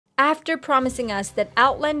After promising us that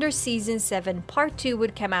Outlander Season 7 Part 2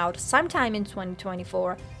 would come out sometime in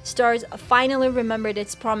 2024, Starz finally remembered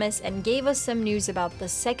its promise and gave us some news about the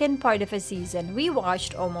second part of a season we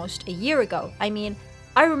watched almost a year ago. I mean,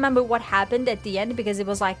 I remember what happened at the end because it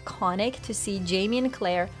was iconic to see Jamie and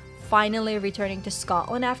Claire finally returning to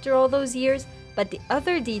Scotland after all those years, but the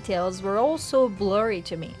other details were all so blurry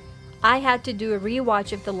to me. I had to do a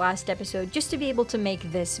rewatch of the last episode just to be able to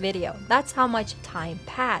make this video. That's how much time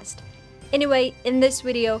passed. Anyway, in this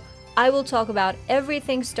video, I will talk about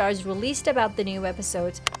everything Starz released about the new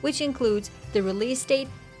episodes, which includes the release date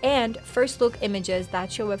and first look images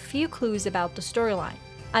that show a few clues about the storyline.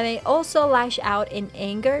 I may also lash out in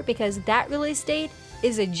anger because that release date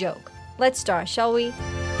is a joke. Let's start, shall we?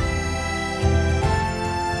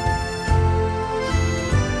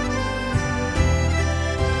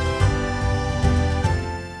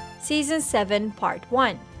 Season 7 Part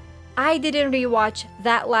 1. I didn't rewatch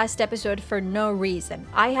that last episode for no reason.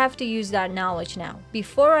 I have to use that knowledge now.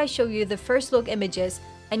 Before I show you the first look images,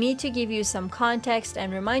 I need to give you some context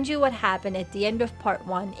and remind you what happened at the end of Part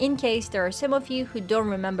 1 in case there are some of you who don't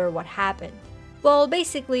remember what happened. Well,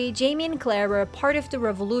 basically, Jamie and Claire were a part of the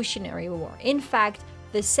Revolutionary War. In fact,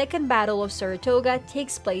 the Second Battle of Saratoga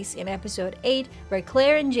takes place in episode 8, where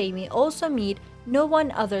Claire and Jamie also meet no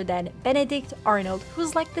one other than Benedict Arnold,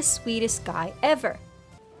 who's like the sweetest guy ever.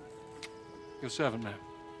 Your servant, ma'am.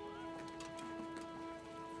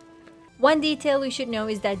 One detail you should know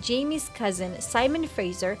is that Jamie's cousin, Simon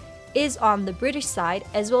Fraser, is on the British side,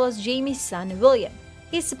 as well as Jamie's son, William.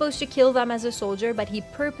 He's supposed to kill them as a soldier, but he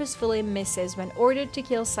purposefully misses when ordered to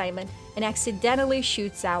kill Simon and accidentally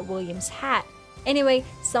shoots out William's hat. Anyway,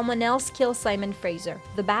 someone else kills Simon Fraser.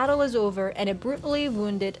 The battle is over, and a brutally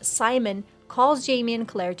wounded Simon calls Jamie and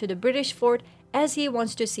Claire to the British fort as he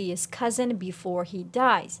wants to see his cousin before he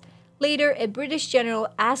dies. Later, a British general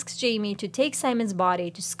asks Jamie to take Simon's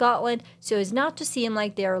body to Scotland so as not to seem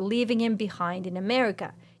like they are leaving him behind in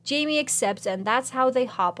America. Jamie accepts, and that's how they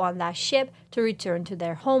hop on that ship to return to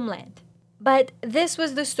their homeland. But this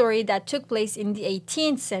was the story that took place in the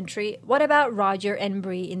 18th century. What about Roger and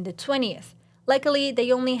Bree in the 20th? Luckily,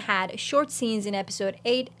 they only had short scenes in episode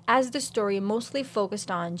 8 as the story mostly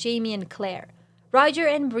focused on Jamie and Claire. Roger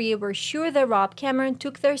and Bree were sure that Rob Cameron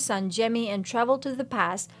took their son Jemmy and traveled to the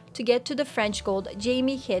past to get to the French gold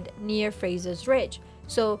Jamie hid near Fraser's Ridge.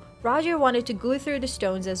 So Roger wanted to go through the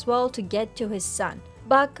stones as well to get to his son.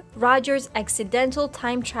 Buck, Roger's accidental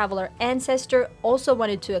time traveler ancestor, also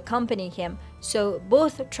wanted to accompany him, so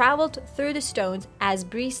both traveled through the stones as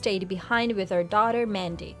Bree stayed behind with her daughter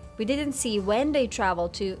Mandy. We didn't see when they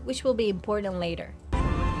traveled to, which will be important later.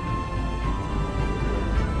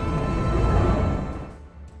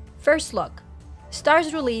 First look.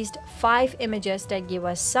 Starz released 5 images that give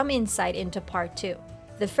us some insight into Part 2.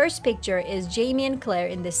 The first picture is Jamie and Claire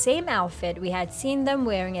in the same outfit we had seen them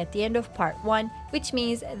wearing at the end of Part 1, which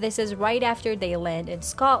means this is right after they land in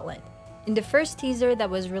Scotland. In the first teaser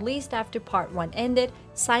that was released after Part 1 ended,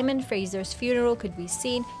 Simon Fraser's funeral could be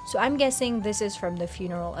seen, so I'm guessing this is from the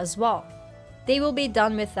funeral as well. They will be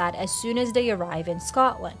done with that as soon as they arrive in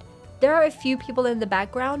Scotland. There are a few people in the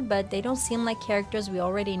background, but they don't seem like characters we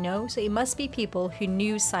already know, so it must be people who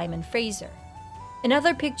knew Simon Fraser.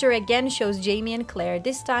 Another picture again shows Jamie and Claire,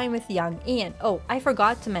 this time with young Ian. Oh, I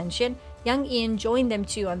forgot to mention, young Ian joined them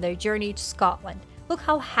too on their journey to Scotland. Look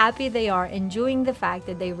how happy they are, enjoying the fact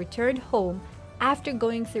that they returned home after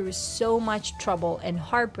going through so much trouble and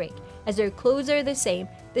heartbreak. As their clothes are the same,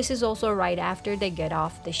 this is also right after they get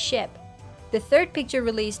off the ship. The third picture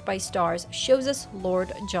released by Starz shows us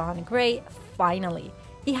Lord John Grey, finally.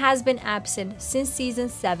 He has been absent since Season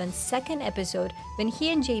 7's second episode, when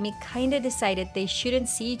he and Jamie kinda decided they shouldn't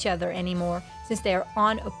see each other anymore since they are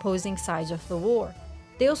on opposing sides of the war.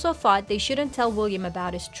 They also thought they shouldn't tell William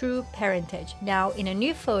about his true parentage. Now, in a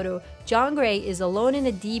new photo, John Grey is alone in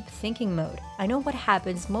a deep thinking mode. I know what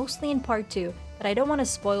happens mostly in Part 2, but I don't want to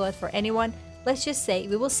spoil it for anyone. Let's just say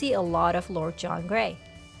we will see a lot of Lord John Grey.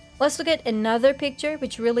 Let's look at another picture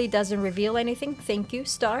which really doesn't reveal anything. Thank you,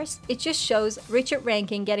 Starz. It just shows Richard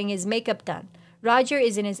Rankin getting his makeup done. Roger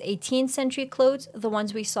is in his 18th century clothes, the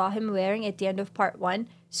ones we saw him wearing at the end of Part 1.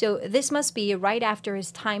 So this must be right after his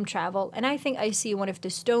time travel, and I think I see one of the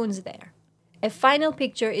stones there. A final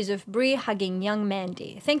picture is of Bree hugging young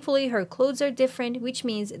Mandy. Thankfully, her clothes are different, which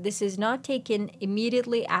means this is not taken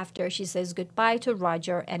immediately after she says goodbye to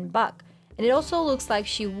Roger and Buck. And it also looks like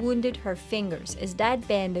she wounded her fingers, as that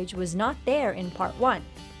bandage was not there in Part 1.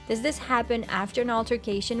 Does this happen after an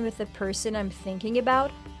altercation with the person I'm thinking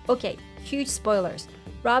about? Okay, huge spoilers.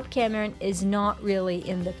 Rob Cameron is not really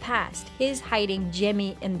in the past. He's hiding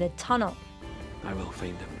Jemmy in the tunnel. I will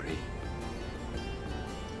find him, Bree.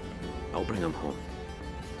 I'll bring him home.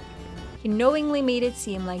 He knowingly made it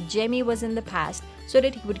seem like Jamie was in the past so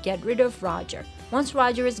that he would get rid of Roger. Once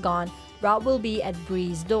Roger is gone, Rob will be at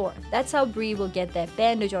Bree's door. That's how Bree will get that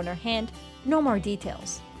bandage on her hand. No more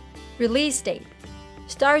details. Release date.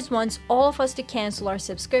 Starz wants all of us to cancel our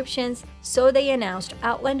subscriptions, so they announced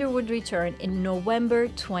Outlander would return in November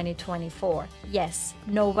 2024. Yes,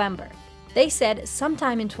 November. They said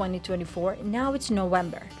sometime in 2024, now it's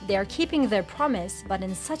November. They are keeping their promise, but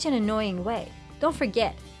in such an annoying way. Don't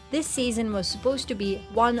forget, this season was supposed to be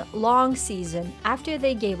one long season after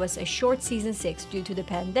they gave us a short season 6 due to the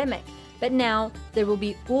pandemic. But now, there will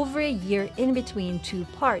be over a year in between two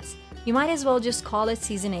parts. You might as well just call it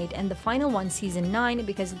season 8 and the final one season 9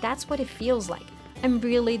 because that's what it feels like. I'm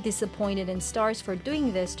really disappointed in Starz for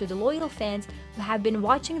doing this to the loyal fans who have been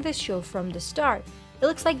watching this show from the start. It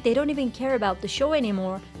looks like they don't even care about the show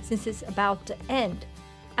anymore since it's about to end.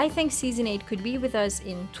 I think season 8 could be with us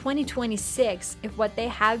in 2026 if what they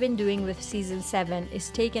have been doing with season 7 is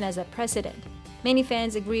taken as a precedent. Many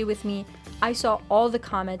fans agree with me. I saw all the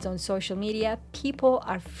comments on social media. People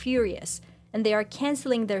are furious and they are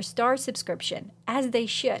canceling their Starz subscription, as they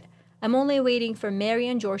should. I'm only waiting for Mary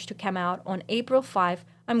and George to come out on April 5.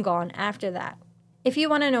 I'm gone after that. If you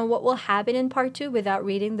want to know what will happen in part 2 without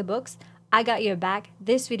reading the books, I got your back.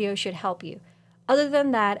 This video should help you. Other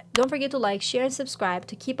than that, don't forget to like, share, and subscribe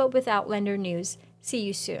to keep up with Outlander news. See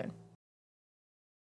you soon.